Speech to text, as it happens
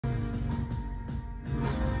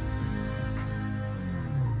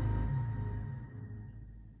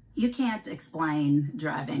You can't explain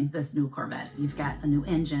driving this new Corvette. You've got a new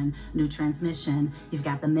engine, new transmission, you've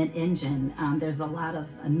got the mid-engine. There's a lot of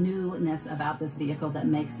newness about this vehicle that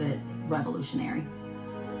makes it revolutionary.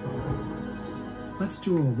 Let's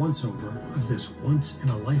do a once-over of this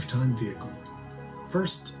once-in-a-lifetime vehicle.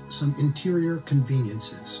 First, some interior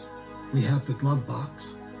conveniences. We have the glove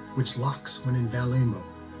box, which locks when in valet mode.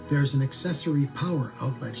 There's an accessory power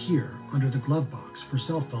outlet here under the glove box for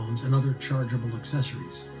cell phones and other chargeable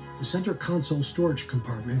accessories. The center console storage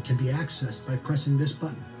compartment can be accessed by pressing this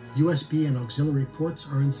button. USB and auxiliary ports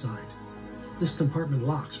are inside. This compartment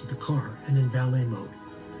locks with the car and in valet mode.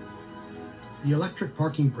 The electric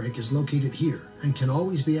parking brake is located here and can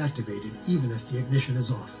always be activated even if the ignition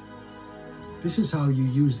is off. This is how you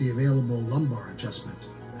use the available lumbar adjustment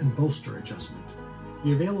and bolster adjustment.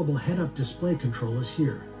 The available head-up display control is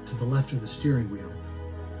here to the left of the steering wheel.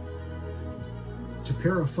 To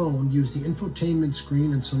pair a phone, use the infotainment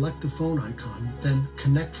screen and select the phone icon, then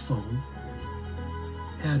Connect Phone,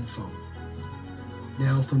 Add Phone.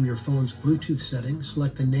 Now from your phone's Bluetooth setting,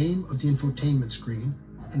 select the name of the infotainment screen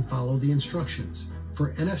and follow the instructions.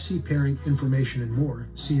 For NFC pairing information and more,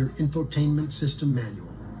 see your infotainment system manual.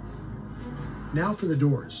 Now for the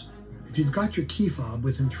doors. If you've got your key fob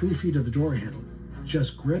within 3 feet of the door handle,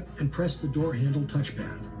 just grip and press the door handle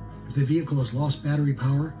touchpad. If the vehicle has lost battery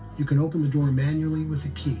power, you can open the door manually with a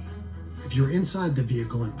key. If you're inside the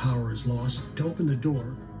vehicle and power is lost, to open the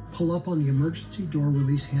door, pull up on the emergency door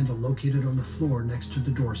release handle located on the floor next to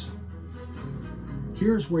the door sill.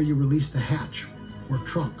 Here's where you release the hatch or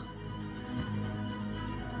trunk.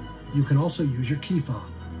 You can also use your key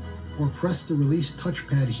fob or press the release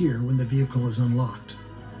touchpad here when the vehicle is unlocked.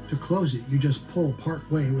 To close it, you just pull part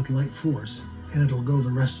way with light force and it'll go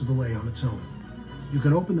the rest of the way on its own. You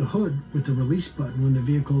can open the hood with the release button when the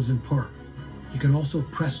vehicle is in park. You can also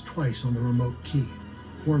press twice on the remote key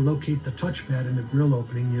or locate the touchpad in the grille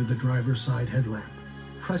opening near the driver's side headlamp.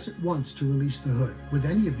 Press it once to release the hood. With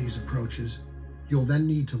any of these approaches, you'll then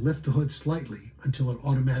need to lift the hood slightly until it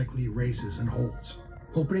automatically raises and holds.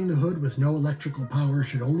 Opening the hood with no electrical power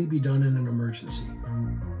should only be done in an emergency.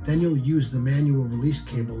 Then you'll use the manual release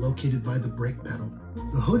cable located by the brake pedal.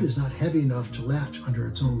 The hood is not heavy enough to latch under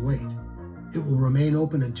its own weight. It will remain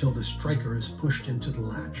open until the striker is pushed into the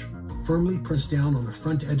latch. Firmly press down on the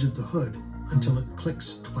front edge of the hood until it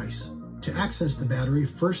clicks twice. To access the battery,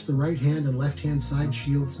 first the right hand and left hand side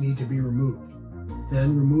shields need to be removed.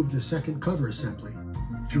 Then remove the second cover assembly.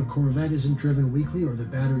 If your Corvette isn't driven weekly or the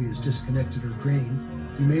battery is disconnected or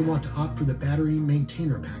drained, you may want to opt for the battery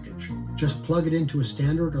maintainer package. Just plug it into a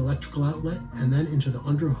standard electrical outlet and then into the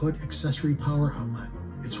underhood accessory power outlet.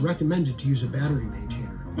 It's recommended to use a battery maintainer.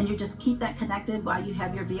 And you just keep that connected while you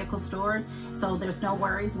have your vehicle stored, so there's no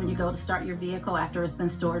worries when you go to start your vehicle after it's been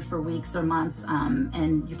stored for weeks or months,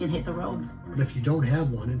 and you can hit the road. But if you don't have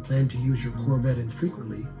one and plan to use your Corvette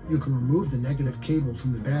infrequently, you can remove the negative cable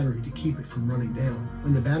from the battery to keep it from running down.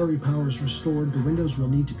 When the battery power is restored, the windows will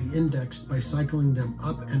need to be indexed by cycling them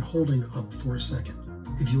up and holding up for a second.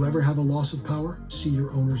 If you ever have a loss of power, see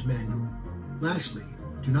your owner's manual. Lastly,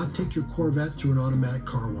 do not take your Corvette through an automatic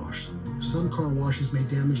car wash. Some car washes may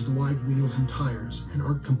damage the wide wheels and tires and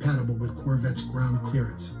aren't compatible with Corvette's ground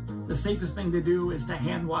clearance. The safest thing to do is to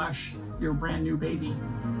hand wash your brand new baby.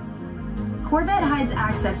 Corvette hides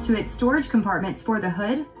access to its storage compartments for the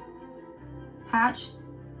hood, hatch,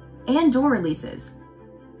 and door releases,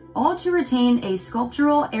 all to retain a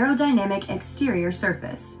sculptural aerodynamic exterior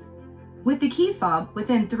surface. With the key fob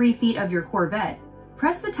within 3 feet of your Corvette,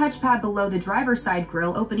 press the touchpad below the driver's side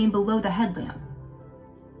grille opening below the headlamp.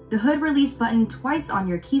 The hood release button twice on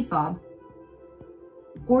your key fob,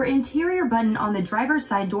 or interior button on the driver's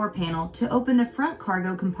side door panel to open the front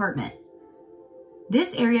cargo compartment.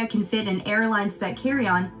 This area can fit an airline spec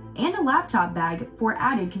carry-on and a laptop bag for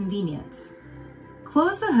added convenience.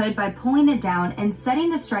 Close the hood by pulling it down and setting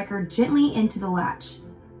the striker gently into the latch.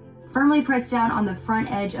 Firmly press down on the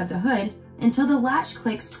front edge of the hood until the latch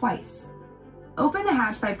clicks twice. Open the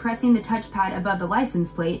hatch by pressing the touchpad above the license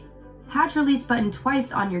plate, hatch release button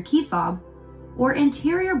twice on your key fob, or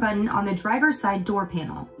interior button on the driver's side door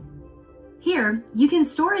panel. Here, you can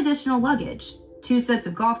store additional luggage, 2 sets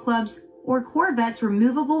of golf clubs, or Corvette's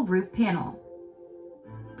removable roof panel.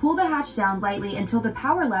 Pull the hatch down lightly until the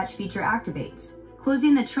power latch feature activates,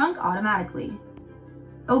 closing the trunk automatically.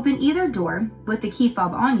 Open either door with the key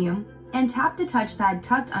fob on you and tap the touchpad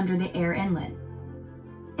tucked under the air inlet.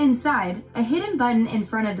 Inside, a hidden button in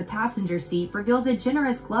front of the passenger seat reveals a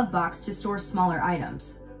generous glove box to store smaller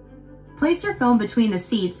items. Place your phone between the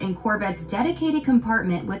seats in Corvette's dedicated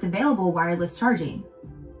compartment with available wireless charging.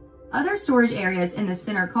 Other storage areas in the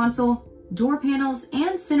center console, door panels,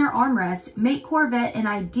 and center armrest make Corvette an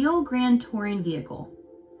ideal grand touring vehicle.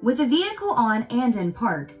 With the vehicle on and in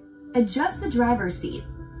park, adjust the driver's seat,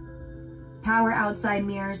 power outside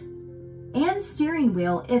mirrors, and steering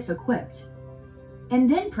wheel if equipped, and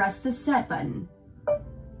then press the set button.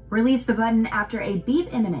 Release the button after a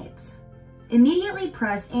beep emanates. Immediately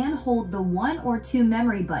press and hold the 1 or 2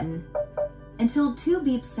 memory button until 2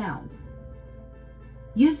 beeps sound.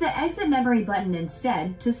 Use the exit memory button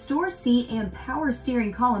instead to store seat and power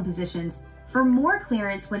steering column positions for more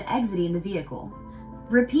clearance when exiting the vehicle.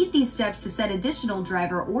 Repeat these steps to set additional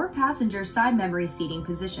driver or passenger side memory seating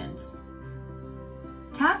positions.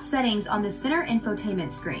 Tap Settings on the center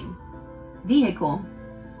infotainment screen, Vehicle,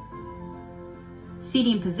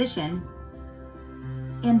 Seating Position,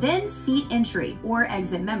 and then Seat Entry or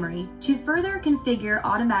Exit Memory to further configure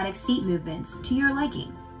automatic seat movements to your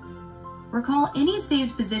liking. Recall any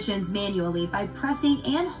saved positions manually by pressing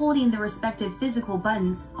and holding the respective physical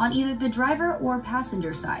buttons on either the driver or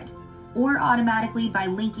passenger side, or automatically by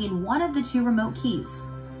linking one of the 2 remote keys.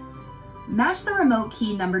 Match the remote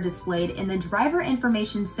key number displayed in the Driver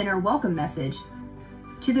Information Center welcome message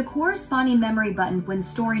to the corresponding memory button when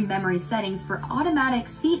storing memory settings for automatic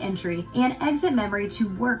seat entry and exit memory to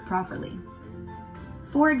work properly.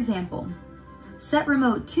 For example, set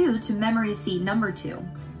remote 2 to memory seat number 2.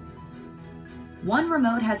 One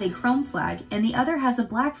remote has a chrome flag and the other has a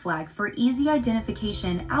black flag for easy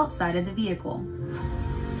identification outside of the vehicle.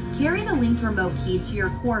 Carry the linked remote key to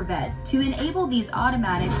your Corvette to enable these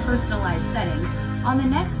automatic personalized settings on the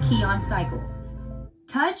next key on cycle.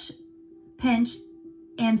 Touch, pinch,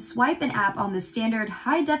 and swipe an app on the standard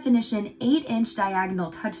high-definition 8-inch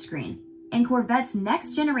diagonal touchscreen, and Corvette's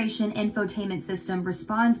next-generation infotainment system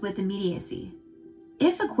responds with immediacy.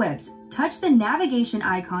 If equipped, touch the navigation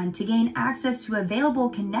icon to gain access to available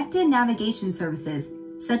connected navigation services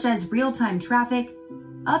such as real-time traffic,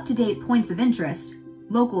 up-to-date points of interest,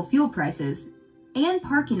 local fuel prices, and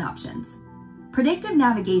parking options. Predictive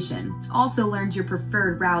navigation also learns your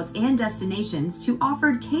preferred routes and destinations to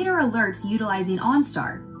offer cater alerts utilizing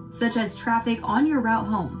OnStar, such as traffic on your route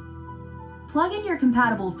home. Plug in your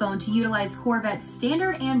compatible phone to utilize Corvette's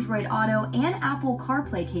standard Android Auto and Apple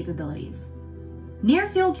CarPlay capabilities.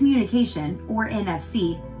 Near-Field Communication, or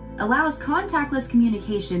NFC, allows contactless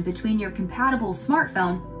communication between your compatible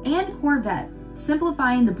smartphone and Corvette,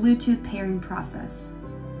 simplifying the Bluetooth pairing process.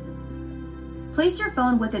 Place your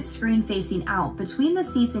phone with its screen facing out between the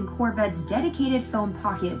seats in Corvette's dedicated phone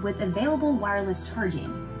pocket with available wireless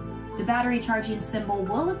charging. The battery charging symbol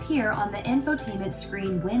will appear on the infotainment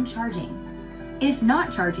screen when charging. If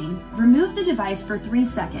not charging, remove the device for 3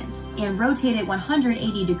 seconds and rotate it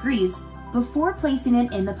 180 degrees before placing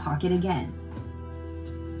it in the pocket again.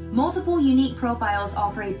 Multiple unique profiles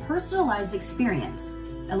offer a personalized experience,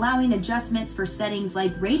 allowing adjustments for settings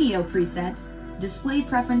like radio presets, display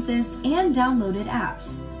preferences, and downloaded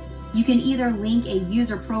apps. You can either link a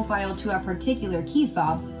user profile to a particular key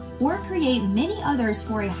fob or create many others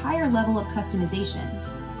for a higher level of customization.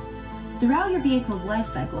 Throughout your vehicle's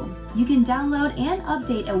lifecycle, you can download and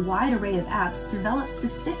update a wide array of apps developed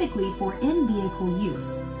specifically for in-vehicle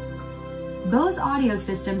use. Bose audio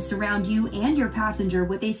systems surround you and your passenger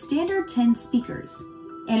with a standard 10 speakers.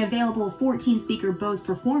 An available 14-speaker Bose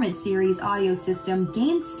Performance Series audio system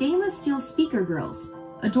gains stainless steel speaker grills,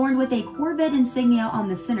 adorned with a Corvette insignia on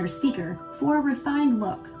the center speaker for a refined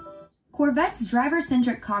look. Corvette's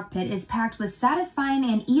driver-centric cockpit is packed with satisfying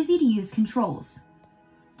and easy-to-use controls.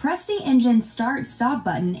 Press the engine start-stop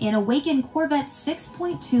button and awaken Corvette's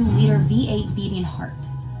 6.2-liter V8 beating heart.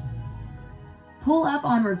 Pull up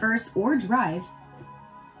on reverse or drive,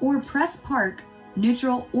 or press park,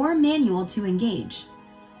 neutral, or manual to engage.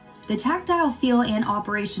 The tactile feel and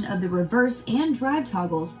operation of the reverse and drive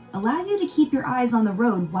toggles allow you to keep your eyes on the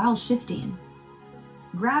road while shifting.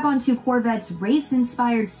 Grab onto Corvette's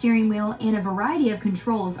race-inspired steering wheel and a variety of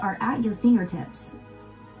controls are at your fingertips.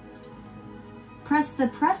 Press the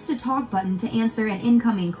Press to Talk button to answer an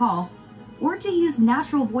incoming call, or to use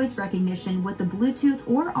natural voice recognition with the Bluetooth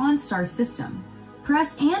or OnStar system.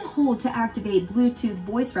 Press and hold to activate Bluetooth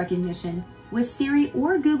voice recognition with Siri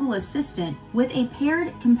or Google Assistant with a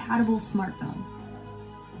paired compatible smartphone.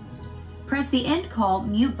 Press the End Call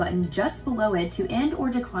mute button just below it to end or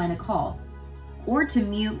decline a call, or to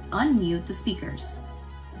unmute the speakers.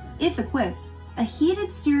 If equipped, a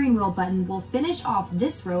heated steering wheel button will finish off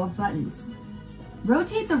this row of buttons.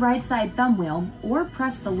 Rotate the right side thumb wheel or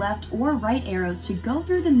press the left or right arrows to go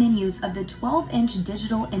through the menus of the 12-inch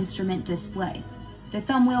digital instrument display. The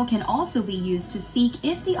thumb wheel can also be used to seek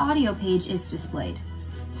if the audio page is displayed.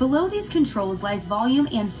 Below these controls lies volume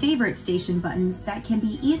and favorite station buttons that can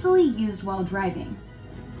be easily used while driving.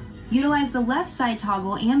 Utilize the left side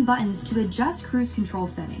toggle and buttons to adjust cruise control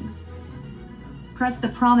settings. Press the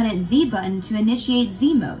prominent Z button to initiate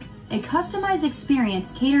Z mode, a customized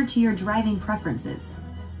experience catered to your driving preferences.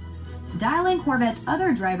 Dial in Corvette's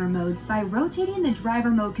other driver modes by rotating the driver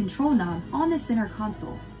mode control knob on the center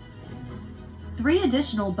console. 3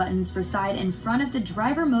 additional buttons reside in front of the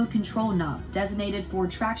driver mode control knob designated for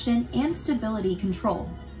traction and stability control,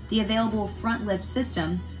 the available front lift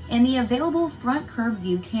system, and the available front curb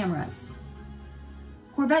view cameras.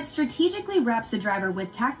 Corvette strategically wraps the driver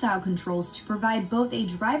with tactile controls to provide both a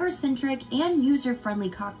driver-centric and user-friendly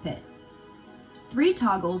cockpit. 3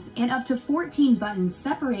 toggles and up to 14 buttons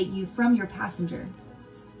separate you from your passenger.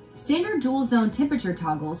 Standard dual-zone temperature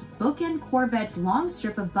toggles bookend Corvette's long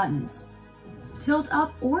strip of buttons. Tilt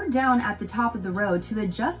up or down at the top of the road to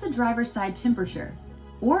adjust the driver's side temperature,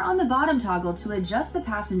 or on the bottom toggle to adjust the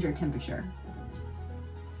passenger temperature.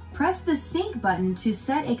 Press the sync button to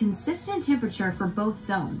set a consistent temperature for both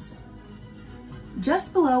zones.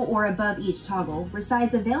 Just below or above each toggle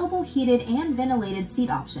resides available heated and ventilated seat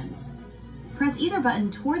options. Press either button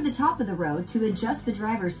toward the top of the road to adjust the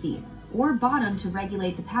driver's seat, or bottom to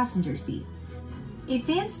regulate the passenger seat. A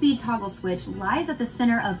fan speed toggle switch lies at the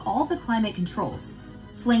center of all the climate controls,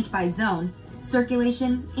 flanked by zone,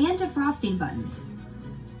 circulation, and defrosting buttons.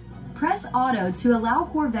 Press auto to allow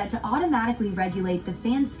Corvette to automatically regulate the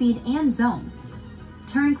fan speed and zone.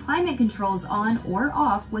 Turn climate controls on or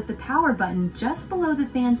off with the power button just below the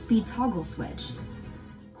fan speed toggle switch.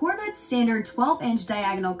 Corvette's standard 12-inch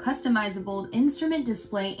diagonal customizable instrument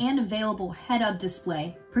display and available head-up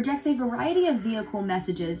display projects a variety of vehicle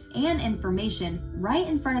messages and information right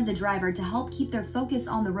in front of the driver to help keep their focus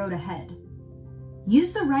on the road ahead.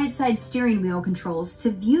 Use the right side steering wheel controls to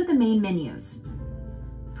view the main menus.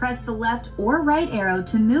 Press the left or right arrow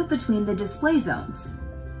to move between the display zones.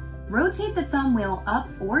 Rotate the thumb wheel up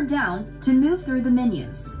or down to move through the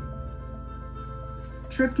menus.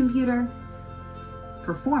 Trip computer,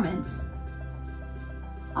 performance,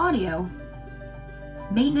 audio,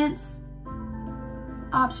 maintenance,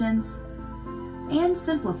 options, and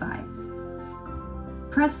simplify.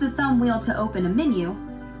 Press the thumb wheel to open a menu,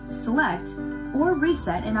 select, or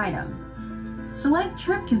reset an item. Select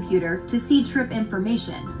Trip Computer to see trip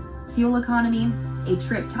information, fuel economy, a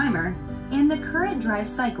trip timer, and the current drive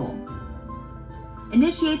cycle.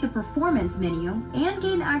 Initiate the Performance menu and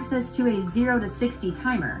gain access to a 0 to 60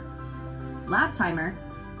 timer, lap timer,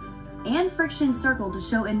 and friction circle to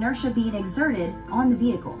show inertia being exerted on the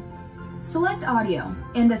vehicle. Select Audio,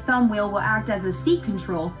 and the thumb wheel will act as a seat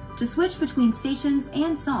control to switch between stations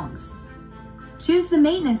and songs. Choose the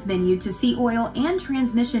Maintenance menu to see oil and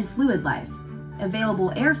transmission fluid life,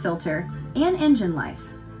 available air filter, and engine life.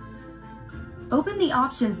 Open the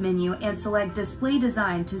Options menu and select Display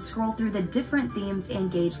Design to scroll through the different themes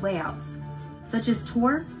and gauge layouts, such as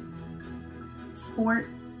Tour, Sport,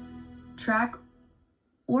 Track,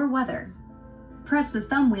 or Weather. Press the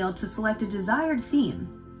thumb wheel to select a desired theme.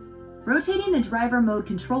 Rotating the driver mode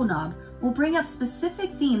control knob will bring up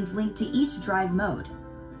specific themes linked to each drive mode.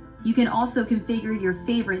 You can also configure your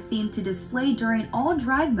favorite theme to display during all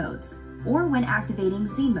drive modes or when activating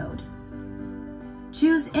Z mode.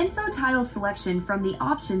 Choose Info Tile selection from the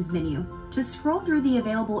Options menu to scroll through the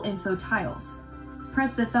available info tiles.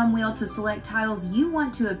 Press the thumb wheel to select tiles you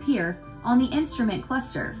want to appear on the instrument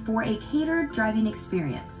cluster for a catered driving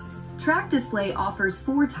experience. Track Display offers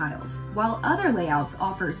 4 tiles, while other layouts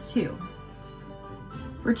offers 2.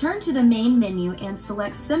 Return to the main menu and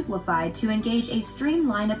select Simplify to engage a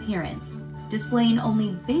streamlined appearance, displaying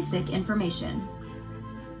only basic information.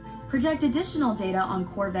 Project additional data on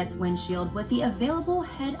Corvette's windshield with the available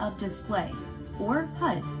head-up display, or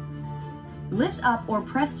HUD. Lift up or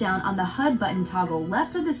press down on the HUD button toggle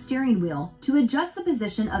left of the steering wheel to adjust the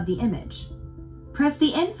position of the image. Press the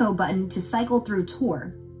Info button to cycle through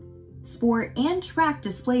Tour, Sport, and Track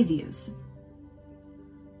display views.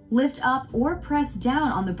 Lift up or press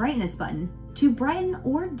down on the Brightness button to brighten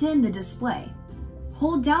or dim the display.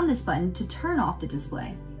 Hold down this button to turn off the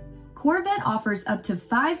display. Corvette offers up to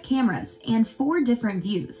 5 cameras and 4 different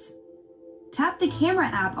views. Tap the Camera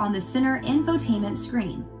app on the center infotainment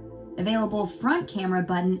screen, available front camera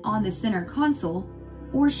button on the center console,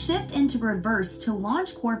 or shift into reverse to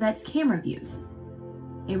launch Corvette's camera views.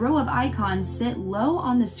 A row of icons sit low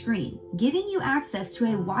on the screen, giving you access to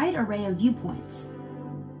a wide array of viewpoints.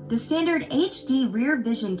 The standard HD rear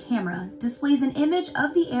vision camera displays an image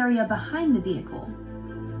of the area behind the vehicle.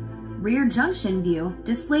 Rear junction view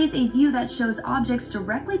displays a view that shows objects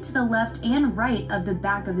directly to the left and right of the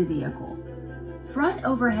back of the vehicle. Front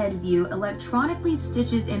overhead view electronically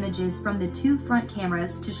stitches images from the 2 front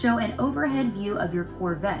cameras to show an overhead view of your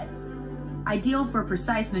Corvette. Ideal for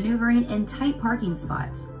precise maneuvering in tight parking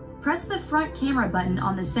spots. Press the front camera button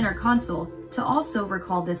on the center console to also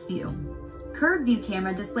recall this view. Curved view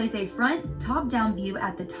camera displays a front top-down view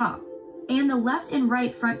at the top and the left and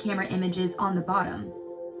right front camera images on the bottom,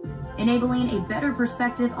 enabling a better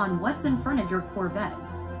perspective on what's in front of your Corvette.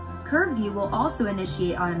 Curved view will also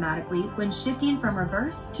initiate automatically when shifting from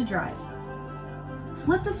reverse to drive.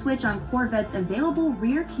 Flip the switch on Corvette's available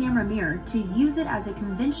rear camera mirror to use it as a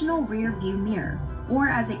conventional rear view mirror or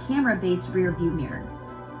as a camera-based rear view mirror.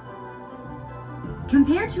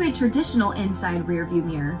 Compared to a traditional inside rear view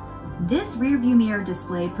mirror, this rear view mirror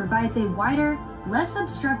display provides a wider, less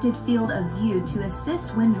obstructed field of view to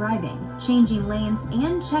assist when driving, changing lanes,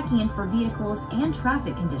 and checking for vehicles and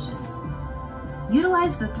traffic conditions.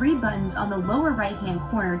 Utilize the 3 buttons on the lower right-hand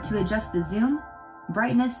corner to adjust the zoom,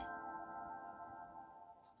 brightness,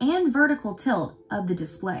 and vertical tilt of the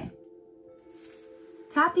display.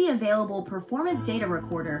 Tap the available Performance Data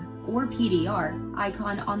Recorder, or PDR,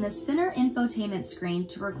 icon on the center infotainment screen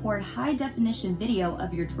to record high-definition video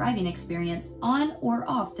of your driving experience on or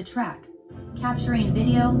off the track, capturing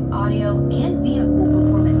video, audio, and vehicle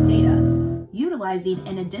performance data, utilizing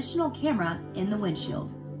an additional camera in the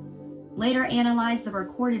windshield. Later analyze the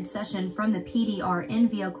recorded session from the PDR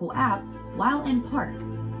in-vehicle app while in park,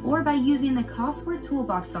 or by using the Cosworth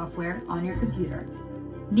Toolbox software on your computer.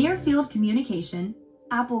 Near-field communication,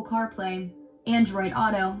 Apple CarPlay, Android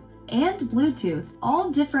Auto, and Bluetooth,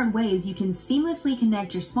 all different ways you can seamlessly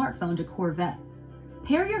connect your smartphone to Corvette.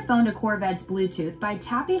 Pair your phone to Corvette's Bluetooth by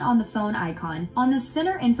tapping on the phone icon on the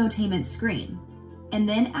center infotainment screen, and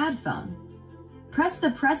then add phone. Press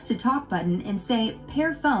the Press to Talk button and say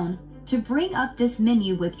Pair Phone to bring up this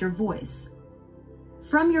menu with your voice.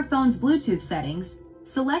 From your phone's Bluetooth settings,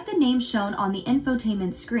 select the name shown on the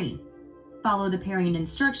infotainment screen. Follow the pairing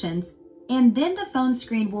instructions, and then the phone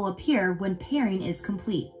screen will appear when pairing is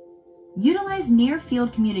complete. Utilize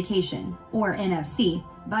near-field communication, or NFC,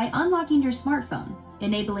 by unlocking your smartphone,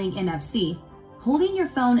 enabling NFC, holding your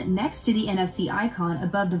phone next to the NFC icon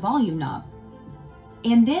above the volume knob,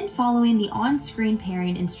 and then following the on-screen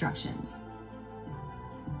pairing instructions.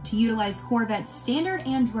 To utilize Corvette's standard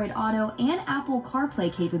Android Auto and Apple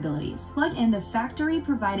CarPlay capabilities, plug in the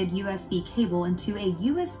factory-provided USB cable into a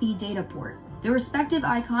USB data port. The respective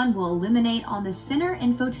icon will illuminate on the center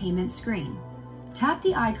infotainment screen. Tap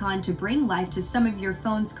the icon to bring life to some of your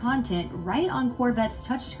phone's content right on Corvette's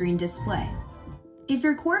touchscreen display. If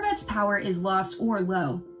your Corvette's power is lost or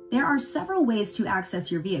low, there are several ways to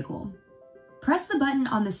access your vehicle. Press the button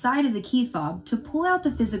on the side of the key fob to pull out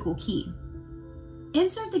the physical key.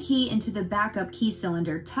 Insert the key into the backup key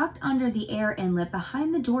cylinder tucked under the air inlet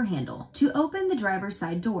behind the door handle to open the driver's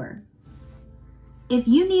side door. If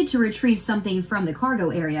you need to retrieve something from the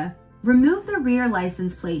cargo area, remove the rear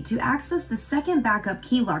license plate to access the second backup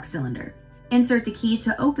key lock cylinder. Insert the key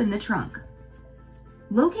to open the trunk.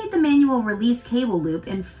 Locate the manual release cable loop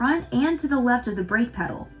in front and to the left of the brake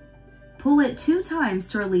pedal. Pull it 2 times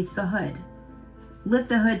to release the hood. Lift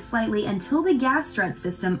the hood slightly until the gas strut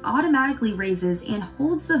system automatically raises and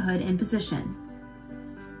holds the hood in position.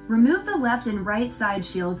 Remove the left and right side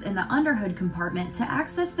shields in the underhood compartment to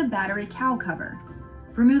access the battery cowl cover.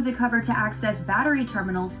 Remove the cover to access battery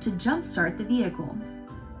terminals to jumpstart the vehicle.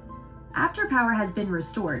 After power has been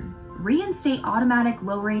restored, reinstate automatic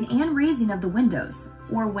lowering and raising of the windows,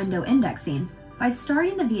 or window indexing, by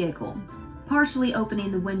starting the vehicle, partially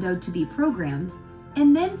opening the window to be programmed,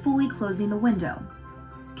 and then fully closing the window.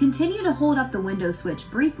 Continue to hold up the window switch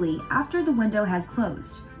briefly after the window has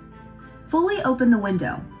closed. Fully open the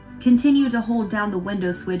window. Continue to hold down the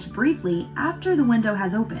window switch briefly after the window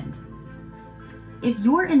has opened. If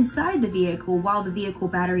you're inside the vehicle while the vehicle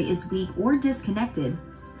battery is weak or disconnected,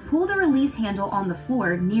 pull the release handle on the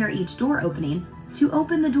floor near each door opening to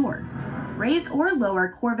open the door. Raise or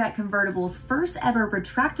lower Corvette Convertible's first ever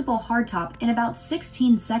retractable hardtop in about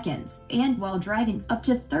 16 seconds and while driving up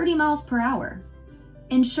to 30 miles per hour.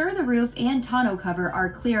 Ensure the roof and tonneau cover are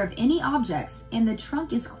clear of any objects and the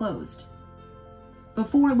trunk is closed.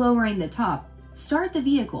 Before lowering the top, start the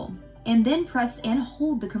vehicle and then press and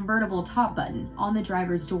hold the convertible top button on the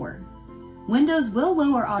driver's door. Windows will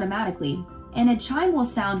lower automatically and a chime will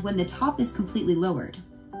sound when the top is completely lowered.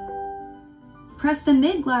 Press the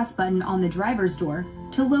mid-glass button on the driver's door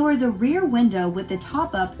to lower the rear window with the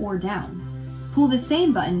top up or down. Pull the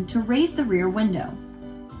same button to raise the rear window.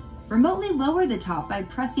 Remotely lower the top by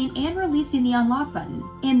pressing and releasing the unlock button,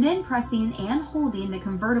 and then pressing and holding the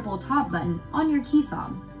convertible top button on your key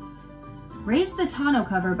fob. Raise the tonneau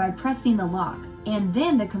cover by pressing the lock and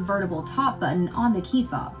then the convertible top button on the key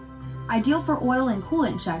fob, ideal for oil and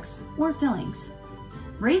coolant checks or fillings.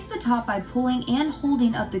 Raise the top by pulling and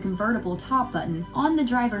holding up the convertible top button on the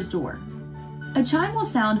driver's door. A chime will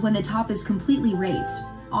sound when the top is completely raised,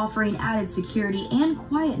 offering added security and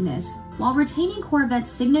quietness while retaining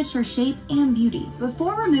Corvette's signature shape and beauty.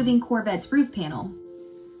 Before removing Corvette's roof panel,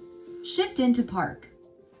 shift into park.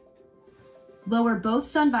 Lower both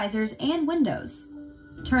sun visors and windows.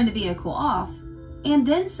 Turn the vehicle off, and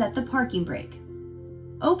then set the parking brake.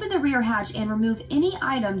 Open the rear hatch and remove any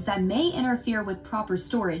items that may interfere with proper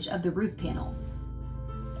storage of the roof panel.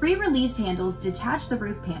 3 release handles detach the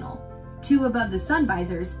roof panel, 2 above the sun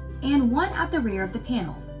visors and 1 at the rear of the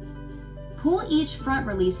panel. Pull each front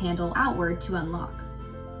release handle outward to unlock.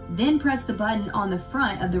 Then press the button on the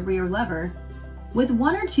front of the rear lever. With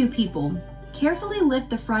 1 or 2 people, carefully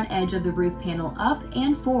lift the front edge of the roof panel up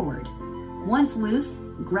and forward. Once loose,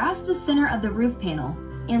 grasp the center of the roof panel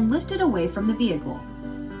and lift it away from the vehicle.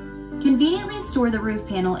 Conveniently store the roof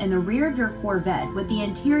panel in the rear of your Corvette with the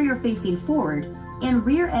interior facing forward and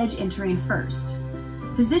rear edge entering first.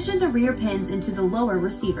 Position the rear pins into the lower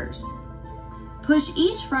receivers. Push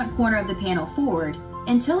each front corner of the panel forward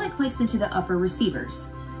until it clicks into the upper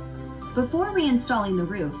receivers. Before reinstalling the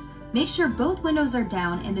roof, make sure both windows are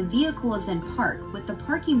down and the vehicle is in park with the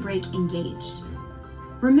parking brake engaged.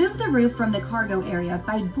 Remove the roof from the cargo area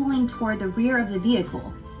by pulling toward the rear of the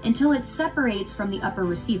vehicle until it separates from the upper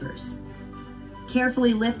receivers.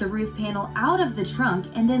 Carefully lift the roof panel out of the trunk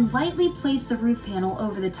and then lightly place the roof panel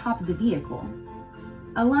over the top of the vehicle.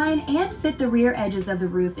 Align and fit the rear edges of the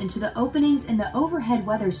roof into the openings in the overhead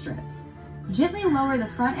weather strip. Gently lower the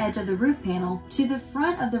front edge of the roof panel to the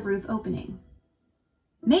front of the roof opening.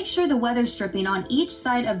 Make sure the weather stripping on each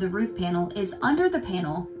side of the roof panel is under the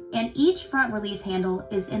panel and each front release handle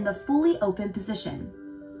is in the fully open position.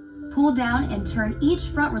 Pull down and turn each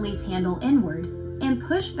front release handle inward and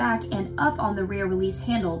push back and up on the rear release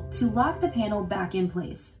handle to lock the panel back in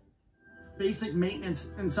place. Basic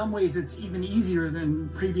maintenance, in some ways it's even easier than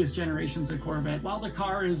previous generations of Corvette. While the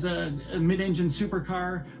car is a mid-engine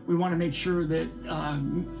supercar, we want to make sure that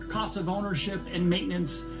costs of ownership and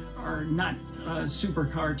maintenance are not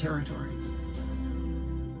supercar territory.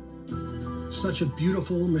 Such a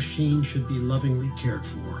beautiful machine should be lovingly cared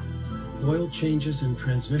for. Oil changes and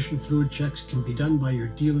transmission fluid checks can be done by your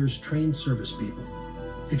dealer's trained service people.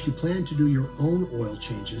 If you plan to do your own oil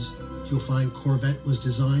changes, you'll find Corvette was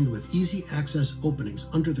designed with easy access openings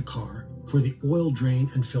under the car for the oil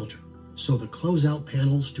drain and filter, so the closeout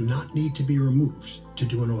panels do not need to be removed to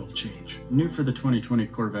do an oil change. New for the 2020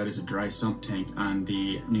 Corvette is a dry sump tank on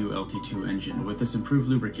the new LT2 engine. With this improved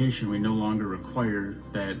lubrication, we no longer require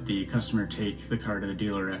that the customer take the car to the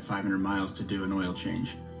dealer at 500 miles to do an oil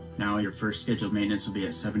change. Now your first scheduled maintenance will be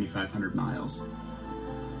at 7,500 miles.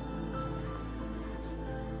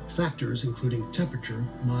 Factors including temperature,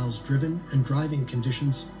 miles driven, and driving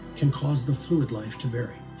conditions can cause the fluid life to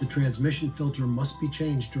vary. The transmission filter must be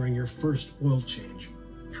changed during your first oil change.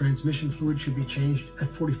 Transmission fluid should be changed at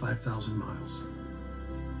 45,000 miles.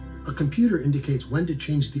 A computer indicates when to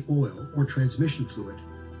change the oil or transmission fluid.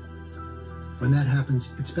 When that happens,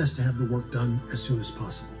 it's best to have the work done as soon as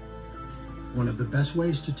possible. One of the best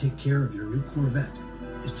ways to take care of your new Corvette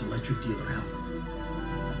is to let your dealer help.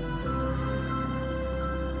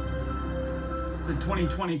 The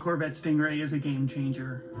 2020 Corvette Stingray is a game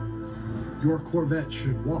changer. Your Corvette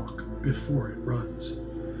should walk before it runs.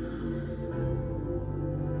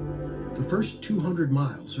 The first 200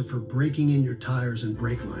 miles are for breaking in your tires and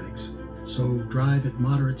brake linings, so drive at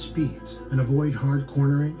moderate speeds and avoid hard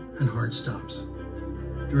cornering and hard stops.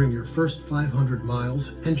 During your first 500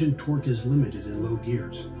 miles, engine torque is limited in low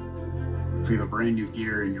gears. If you have a brand new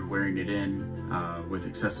gear and you're wearing it in with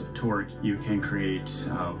excessive torque, you can create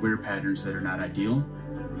wear patterns that are not ideal.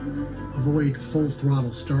 Avoid full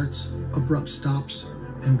throttle starts, abrupt stops,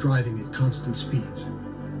 and driving at constant speeds,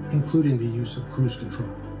 including the use of cruise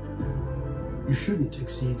control. You shouldn't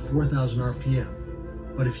exceed 4,000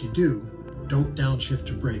 RPM, but if you do, don't downshift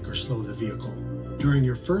to brake or slow the vehicle. During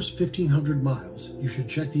your first 1,500 miles, you should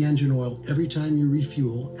check the engine oil every time you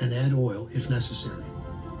refuel and add oil if necessary.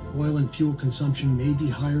 Oil and fuel consumption may be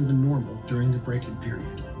higher than normal during the break-in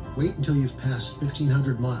period. Wait until you've passed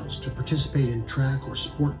 1,500 miles to participate in track or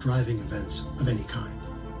sport driving events of any kind.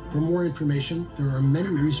 For more information, there are many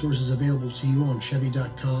resources available to you on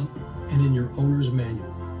Chevy.com and in your owner's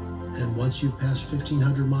manual. And once you've passed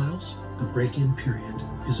 1,500 miles, the break-in period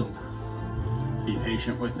is over. Be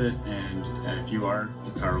patient with it, and if you are,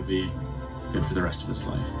 the car will be good for the rest of its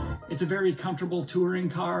life. It's a very comfortable touring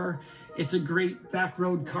car. It's a great back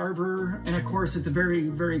road carver, and of course it's a very,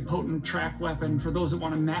 very potent track weapon for those that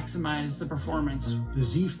want to maximize the performance. The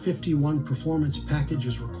Z51 Performance Package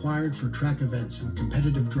is required for track events and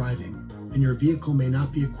competitive driving, and your vehicle may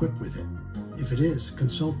not be equipped with it. If it is,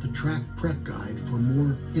 consult the Track Prep Guide for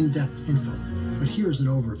more in-depth info. But here's an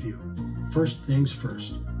overview. First things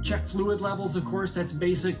first. Check fluid levels, of course, that's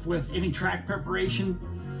basic with any track preparation.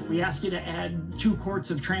 We ask you to add 2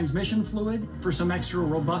 quarts of transmission fluid for some extra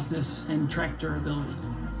robustness and track durability.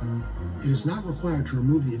 It is not required to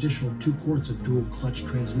remove the additional 2 quarts of dual clutch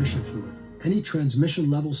transmission fluid. Any transmission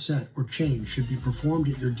level set or change should be performed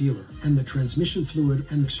at your dealer, and the transmission fluid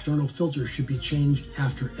and external filter should be changed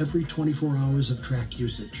after every 24 hours of track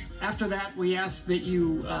usage. After that, we ask that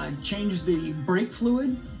you change the brake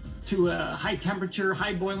fluid to a high temperature,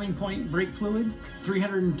 high boiling point brake fluid,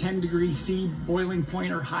 310 degrees C boiling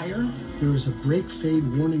point or higher. There is a brake fade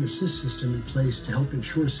warning assist system in place to help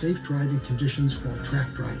ensure safe driving conditions while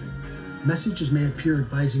track driving. Messages may appear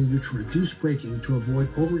advising you to reduce braking to avoid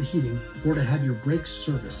overheating or to have your brakes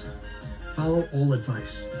serviced. Follow all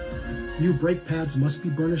advice. New brake pads must be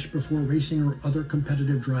burnished before racing or other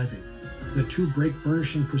competitive driving. The 2 brake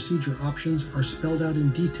burnishing procedure options are spelled out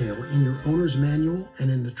in detail in your owner's manual and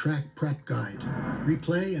in the Track Prep Guide.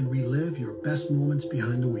 Replay and relive your best moments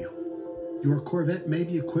behind the wheel. Your Corvette may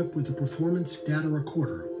be equipped with a Performance Data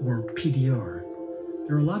Recorder, or PDR.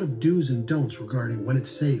 There are a lot of do's and don'ts regarding when it's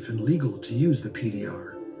safe and legal to use the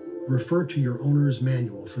PDR. Refer to your owner's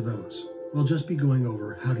manual for those. We'll just be going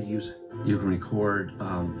over how to use it. You can record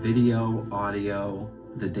video, audio,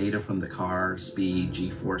 the data from the car, speed,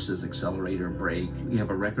 G-forces, accelerator, brake. You have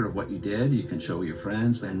a record of what you did. You can show your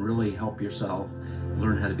friends and really help yourself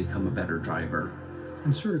learn how to become a better driver.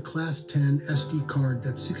 Insert a Class 10 SD card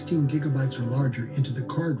that's 16 gigabytes or larger into the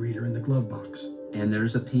card reader in the glove box. And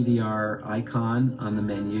there's a PDR icon on the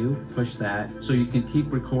menu. Push that so you can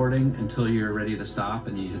keep recording until you're ready to stop,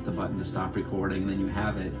 and you hit the button to stop recording, then you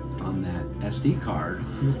have it on that SD card.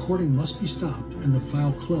 The recording must be stopped and the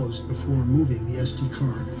file closed before removing the SD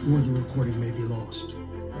card, or the recording may be lost.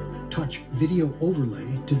 Touch Video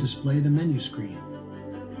Overlay to display the menu screen.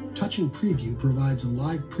 Touching Preview provides a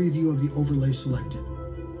live preview of the overlay selected.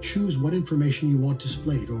 Choose what information you want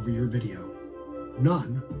displayed over your video.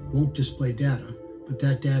 None won't display data, but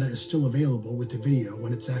that data is still available with the video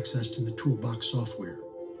when it's accessed in the Toolbox software.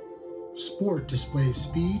 Sport displays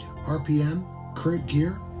speed, RPM, current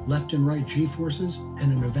gear, left and right G-forces,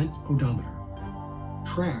 and an event odometer.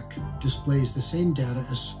 Track displays the same data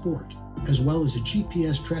as Sport, as well as a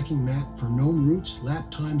GPS tracking map for known routes, lap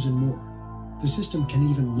times, and more. The system can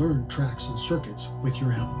even learn tracks and circuits with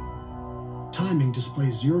your help. Timing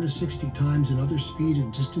displays 0 to 60 times and other speed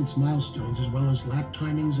and distance milestones, as well as lap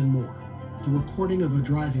timings and more. The recording of a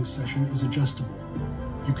driving session is adjustable.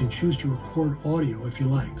 You can choose to record audio if you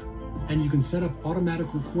like, and you can set up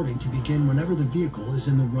automatic recording to begin whenever the vehicle is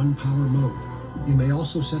in the run power mode. You may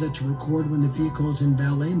also set it to record when the vehicle is in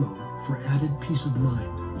valet mode for added peace of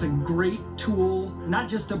mind. It's a great tool, not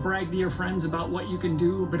just to brag to your friends about what you can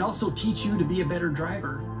do, but also teach you to be a better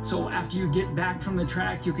driver. So after you get back from the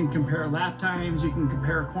track, you can compare lap times, you can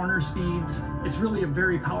compare corner speeds. It's really a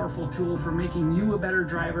very powerful tool for making you a better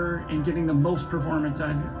driver and getting the most performance out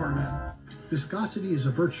of your Corvette. Viscosity is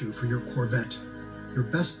a virtue for your Corvette. Your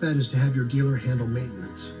best bet is to have your dealer handle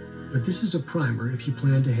maintenance, but this is a primer if you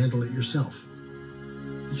plan to handle it yourself.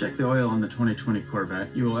 To check the oil on the 2020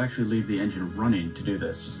 Corvette, you will actually leave the engine running to do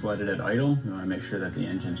this. Just let it at idle. You want to make sure that the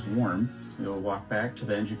engine's warm. You'll walk back to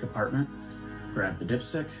the engine compartment, grab the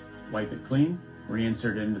dipstick, wipe it clean,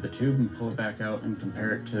 reinsert it into the tube and pull it back out and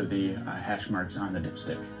compare it to the hash marks on the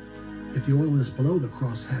dipstick. If the oil is below the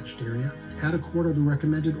cross-hatched area, add a quart of the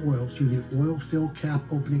recommended oil through the oil fill cap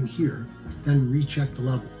opening here, then recheck the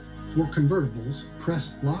level. For convertibles,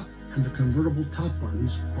 press lock and the convertible top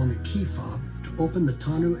buttons on the key fob to open the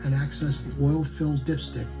tonneau and access the oil fill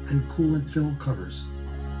dipstick and coolant fill covers.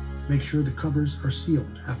 Make sure the covers are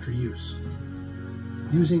sealed after use.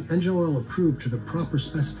 Using engine oil approved to the proper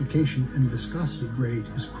specification and viscosity grade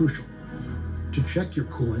is crucial. To check your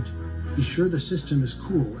coolant, be sure the system is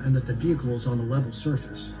cool and that the vehicle is on a level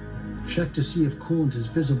surface. Check to see if coolant is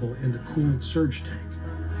visible in the coolant surge tank.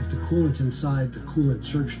 If the coolant inside the coolant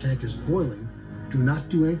surge tank is boiling, do not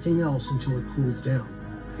do anything else until it cools down.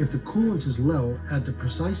 If the coolant is low, add the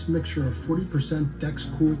precise mixture of 40% Dex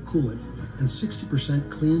Cool coolant and 60%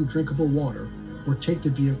 clean drinkable water, or take the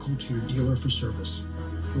vehicle to your dealer for service.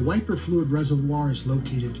 The wiper fluid reservoir is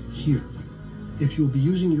located here. If you will be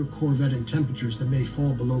using your Corvette in temperatures that may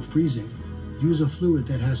fall below freezing, use a fluid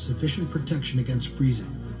that has sufficient protection against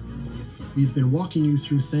freezing. We've been walking you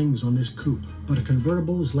through things on this coupe, but a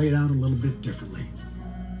convertible is laid out a little bit differently.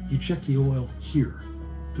 You check the oil here,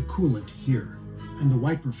 the coolant here, and the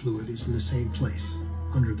wiper fluid is in the same place,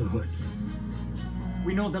 under the hood.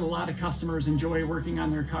 We know that a lot of customers enjoy working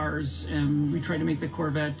on their cars, and we try to make the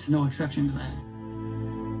Corvette no exception to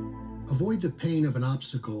that. Avoid the pain of an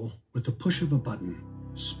obstacle with the push of a button.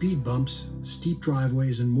 Speed bumps, steep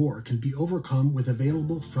driveways, and more can be overcome with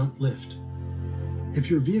available front lift. If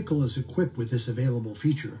your vehicle is equipped with this available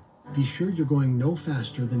feature, be sure you're going no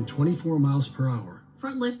faster than 24 miles per hour.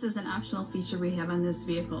 Front lift is an optional feature we have on this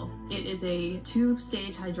vehicle. It is a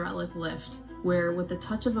two-stage hydraulic lift where with the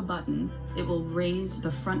touch of a button, it will raise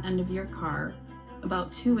the front end of your car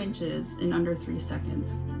about 2 inches in under 3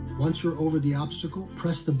 seconds. Once you're over the obstacle,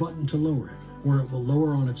 press the button to lower it, or it will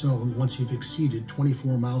lower on its own once you've exceeded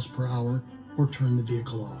 24 miles per hour or turn the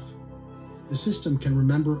vehicle off. The system can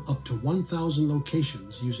remember up to 1,000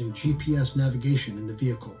 locations using GPS navigation in the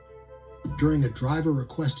vehicle. During a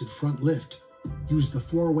driver-requested front lift, use the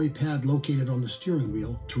four-way pad located on the steering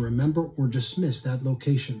wheel to remember or dismiss that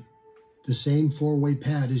location. The same four-way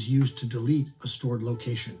pad is used to delete a stored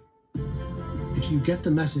location. If you get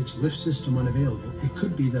the message lift system unavailable, it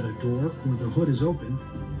could be that a door or the hood is open,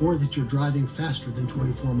 or that you're driving faster than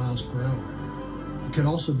 24 miles per hour. It could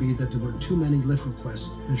also be that there were too many lift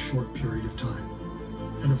requests in a short period of time.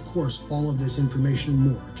 And of course, all of this information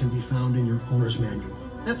and more can be found in your owner's manual.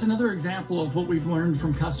 That's another example of what we've learned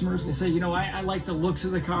from customers. They say, you know, I like the looks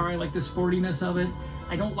of the car, I like the sportiness of it.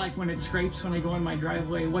 I don't like when it scrapes when I go in my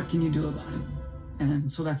driveway. What can you do about it?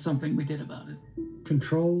 And so that's something we did about it.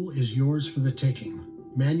 Control is yours for the taking.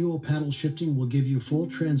 Manual paddle shifting will give you full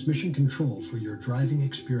transmission control for your driving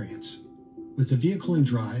experience. With the vehicle in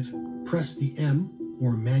drive, press the M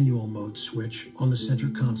or manual mode switch on the center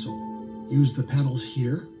console. Use the paddles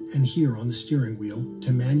here and here on the steering wheel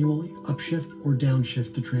to manually upshift or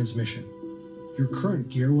downshift the transmission. Your current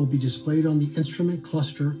gear will be displayed on the instrument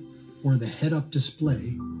cluster or the head-up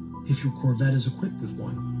display if your Corvette is equipped with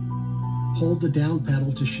one. Hold the down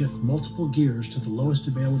paddle to shift multiple gears to the lowest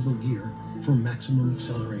available gear for maximum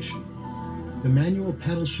acceleration. The manual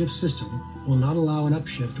paddle shift system will not allow an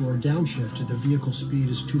upshift or a downshift if the vehicle speed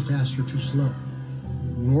is too fast or too slow,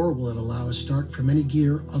 nor will it allow a start from any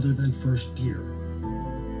gear other than first gear.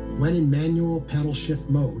 When in manual paddle shift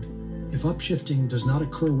mode, if upshifting does not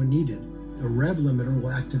occur when needed, the rev limiter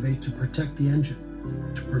will activate to protect the engine.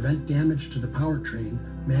 To prevent damage to the powertrain,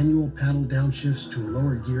 manual paddle downshifts to a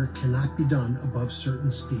lower gear cannot be done above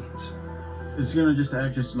certain speeds. It's going to just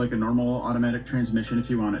act just like a normal automatic transmission if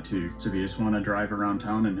you want it to. So if you just want to drive around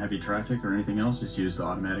town in heavy traffic or anything else, just use the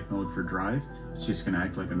automatic mode for drive. It's just going to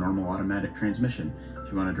act like a normal automatic transmission.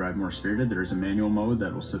 If you want to drive more spirited, there's a manual mode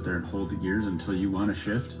that will sit there and hold the gears until you want to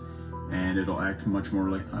shift, and it'll act much more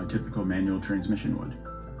like a typical manual transmission would.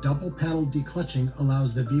 Double paddle declutching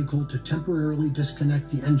allows the vehicle to temporarily disconnect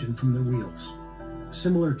the engine from the wheels,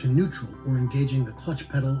 similar to neutral or engaging the clutch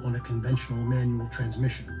pedal on a conventional manual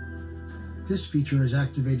transmission. This feature is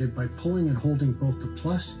activated by pulling and holding both the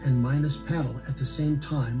plus and minus paddle at the same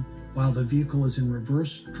time while the vehicle is in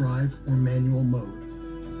reverse, drive, or manual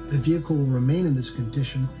mode. The vehicle will remain in this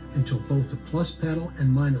condition until both the plus paddle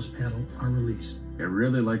and minus paddle are released. I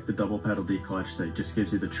really like the double pedal declutch. That just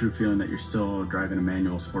gives you the true feeling that you're still driving a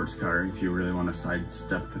manual sports car. If you really want to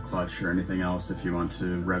sidestep the clutch or anything else, if you want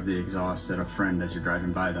to rev the exhaust at a friend as you're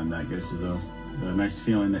driving by them, that gives you the nice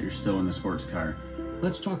feeling that you're still in the sports car.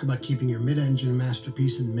 Let's talk about keeping your mid-engine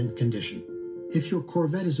masterpiece in mint condition. If your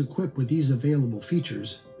Corvette is equipped with these available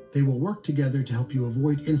features, they will work together to help you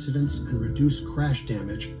avoid incidents and reduce crash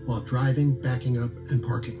damage while driving, backing up, and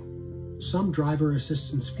parking. Some driver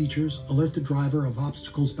assistance features alert the driver of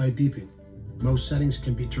obstacles by beeping. Most settings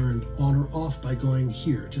can be turned on or off by going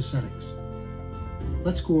here to settings.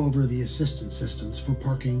 Let's go over the assistance systems for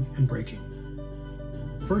parking and braking.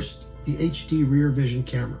 First, the HD rear vision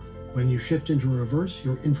camera. When you shift into reverse,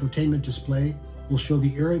 your infotainment display will show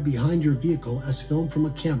the area behind your vehicle as filmed from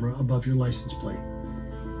a camera above your license plate.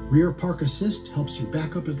 Rear Park Assist helps you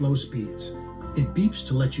back up at low speeds. It beeps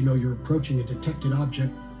to let you know you're approaching a detected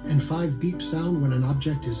object, and 5 beeps sound when an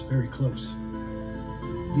object is very close.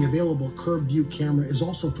 The available curb view camera is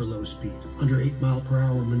also for low speed, under 8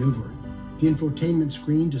 mph maneuvering. The infotainment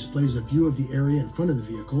screen displays a view of the area in front of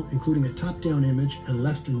the vehicle, including a top-down image and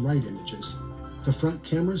left and right images. The front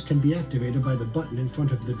cameras can be activated by the button in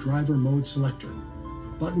front of the driver mode selector.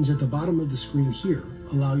 Buttons at the bottom of the screen here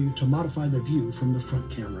allow you to modify the view from the front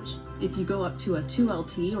cameras. If you go up to a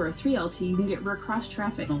 2LT or a 3LT, you can get rear cross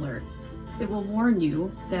traffic alert. It will warn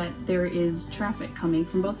you that there is traffic coming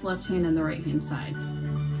from both the left-hand and the right-hand side.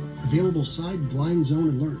 Available side blind zone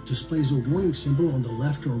alert displays a warning symbol on the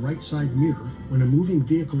left or right side mirror when a moving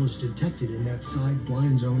vehicle is detected in that side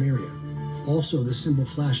blind zone area. Also, the symbol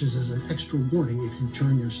flashes as an extra warning if you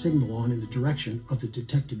turn your signal on in the direction of the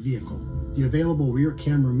detected vehicle. The available rear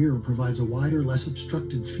camera mirror provides a wider, less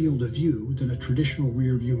obstructed field of view than a traditional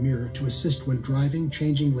rear view mirror to assist when driving,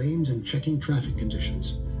 changing lanes, and checking traffic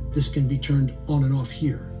conditions. This can be turned on and off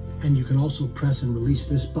here, and you can also press and release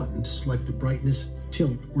this button to select the brightness,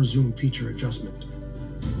 tilt, or zoom feature adjustment.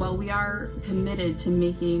 Well, we are committed to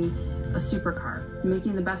making a supercar,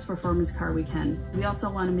 making the best performance car we can. We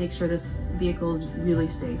also want to make sure this vehicle is really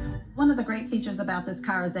safe. One of the great features about this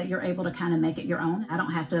car is that you're able to kind of make it your own. I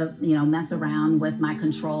don't have to, mess around with my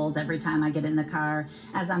controls every time I get in the car.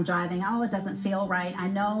 As I'm driving, oh, it doesn't feel right. I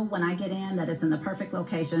know when I get in that it's in the perfect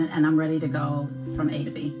location and I'm ready to go from A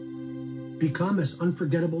to B. Become as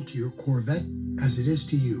unforgettable to your Corvette as it is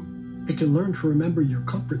to you. It can learn to remember your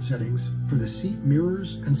comfort settings for the seat,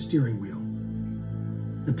 mirrors, and steering wheel.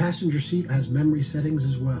 The passenger seat has memory settings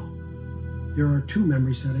as well. There are 2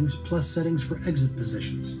 memory settings plus settings for exit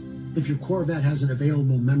positions. If your Corvette has an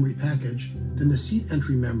available memory package, then the seat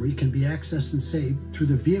entry memory can be accessed and saved through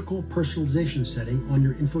the vehicle personalization setting on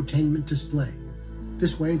your infotainment display.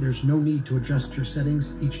 This way, there's no need to adjust your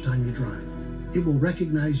settings each time you drive. It will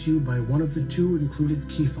recognize you by one of the 2 included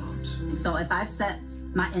key fobs. So if I've set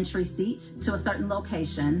my entry seat to a certain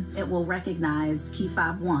location, it will recognize key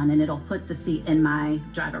fob 1 and it'll put the seat in my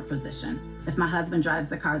driver position. If my husband drives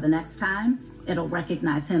the car the next time, it'll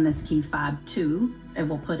recognize him as key fob 2. It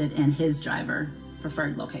will put it in his driver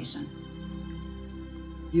preferred location.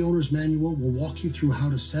 The owner's manual will walk you through how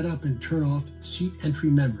to set up and turn off seat entry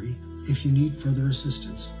memory if you need further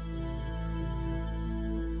assistance.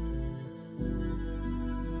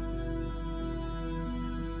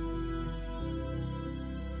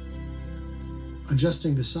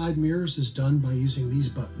 Adjusting the side mirrors is done by using these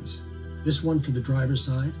buttons. This one for the driver's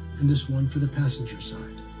side and this one for the passenger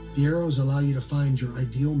side. The arrows allow you to find your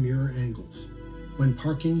ideal mirror angles. When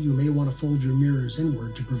parking, you may want to fold your mirrors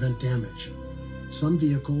inward to prevent damage. Some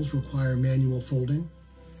vehicles require manual folding,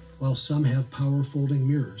 while some have power folding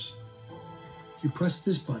mirrors. You press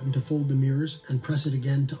this button to fold the mirrors and press it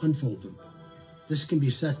again to unfold them. This can be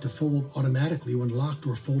set to fold automatically when locked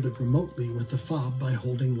or folded remotely with the fob by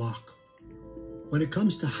holding lock. When it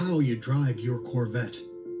comes to how you drive your Corvette,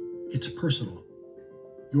 it's personal.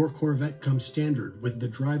 Your Corvette comes standard with the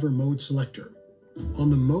driver mode selector. On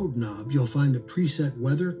the mode knob, you'll find the preset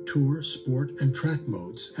weather, tour, sport, and track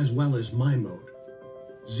modes, as well as My Mode.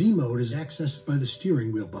 Z mode is accessed by the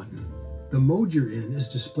steering wheel button. The mode you're in is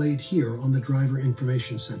displayed here on the Driver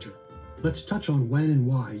Information Center. Let's touch on when and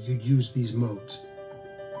why you'd use these modes.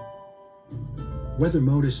 Weather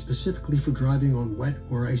mode is specifically for driving on wet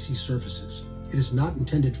or icy surfaces. It is not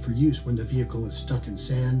intended for use when the vehicle is stuck in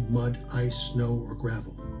sand, mud, ice, snow, or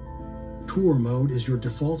gravel. Tour mode is your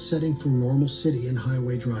default setting for normal city and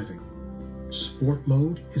highway driving. Sport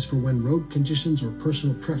mode is for when road conditions or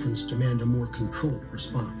personal preference demand a more controlled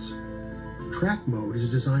response. Track mode is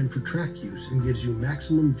designed for track use and gives you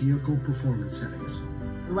maximum vehicle performance settings.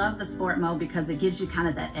 Love the sport mode because it gives you kind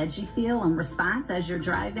of that edgy feel and response as you're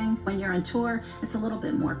driving. When you're in tour, it's a little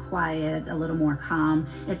bit more quiet, a little more calm.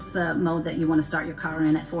 It's the mode that you want to start your car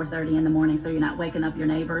in at 4:30 in the morning so you're not waking up your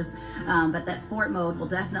neighbors. But that sport mode will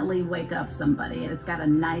definitely wake up somebody. It's got a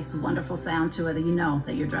nice, wonderful sound to it that you know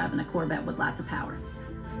that you're driving a Corvette with lots of power.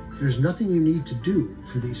 There's nothing you need to do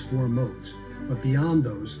for these 4 modes, but beyond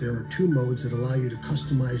those, there are 2 modes that allow you to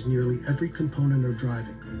customize nearly every component of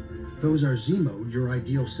driving. Those are Z mode, your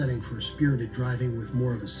ideal setting for spirited driving with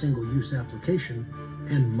more of a single-use application,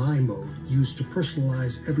 and My mode, used to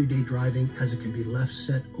personalize everyday driving as it can be left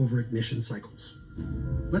set over ignition cycles.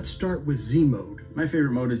 Let's start with Z mode. My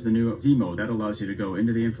favorite mode is the new Z mode. That allows you to go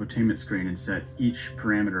into the infotainment screen and set each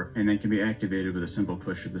parameter, and then can be activated with a simple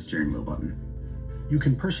push of the steering wheel button. You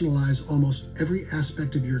can personalize almost every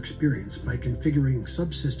aspect of your experience by configuring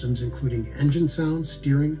subsystems including engine sound,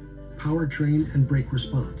 steering, powertrain, and brake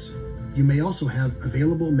response. You may also have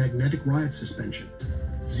available magnetic ride suspension.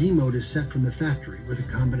 Z mode is set from the factory with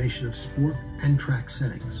a combination of sport and track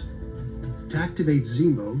settings. To activate Z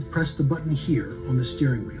mode, press the button here on the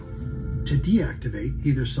steering wheel. To deactivate,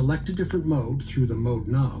 either select a different mode through the mode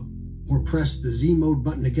knob, or press the Z mode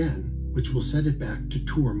button again, which will set it back to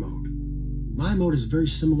tour mode. My mode is very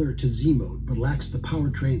similar to Z mode, but lacks the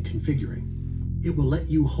powertrain configuring. It will let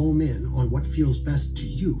you home in on what feels best to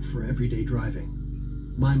you for everyday driving.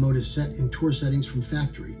 My mode is set in tour settings from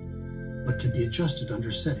factory, but can be adjusted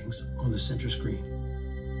under settings on the center screen.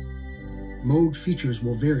 Mode features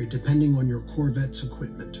will vary depending on your Corvette's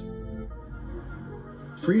equipment.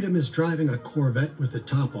 Freedom is driving a Corvette with the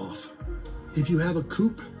top off. If you have a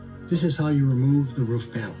coupe, this is how you remove the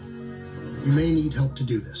roof panel. You may need help to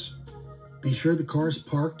do this. Be sure the car is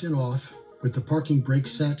parked and off with the parking brake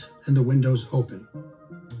set and the windows open.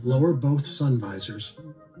 Lower both sun visors.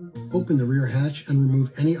 Open the rear hatch and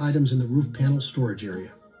remove any items in the roof panel storage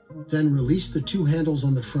area. Then release the two handles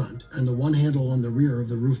on the front and the one handle on the rear of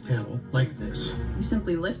the roof panel like this. You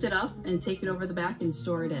simply lift it up and take it over the back and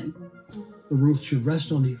store it in. The roof should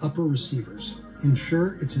rest on the upper receivers.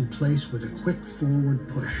 Ensure it's in place with a quick forward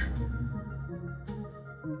push.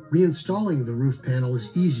 Reinstalling the roof panel is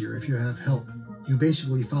easier if you have help. You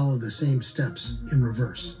basically follow the same steps in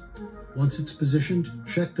reverse. Once it's positioned,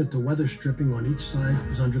 check that the weather stripping on each side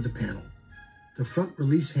is under the panel. The front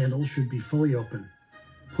release handle should be fully open.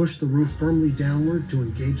 Push the roof firmly downward to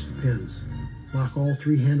engage the pins. Lock all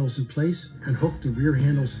three handles in place and hook the rear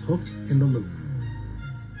handle's hook in the loop.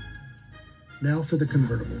 Now for the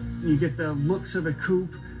convertible. You get the looks of a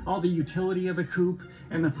coupe, all the utility of a coupe,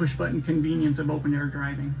 and the push-button convenience of open-air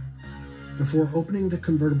driving. Before opening the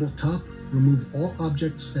convertible top, remove all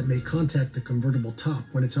objects that may contact the convertible top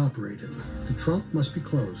when it's operated. The trunk must be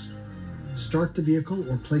closed. Start the vehicle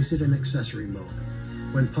or place it in accessory mode.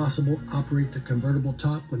 When possible, operate the convertible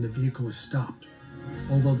top when the vehicle is stopped.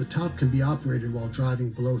 Although the top can be operated while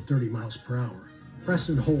driving below 30 miles per hour, press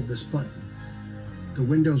and hold this button. The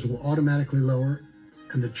windows will automatically lower,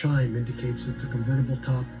 and the chime indicates that the convertible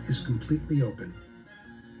top is completely open.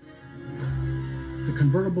 The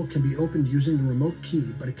convertible can be opened using the remote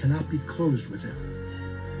key, but it cannot be closed with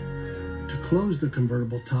it. To close the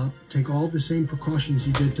convertible top, take all the same precautions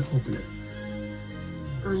you did to open it.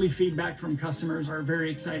 Early feedback from customers are very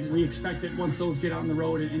excited. We expect that once those get on the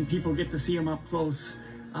road and people get to see them up close,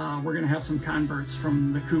 we're going to have some converts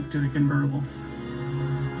from the coupe to the convertible.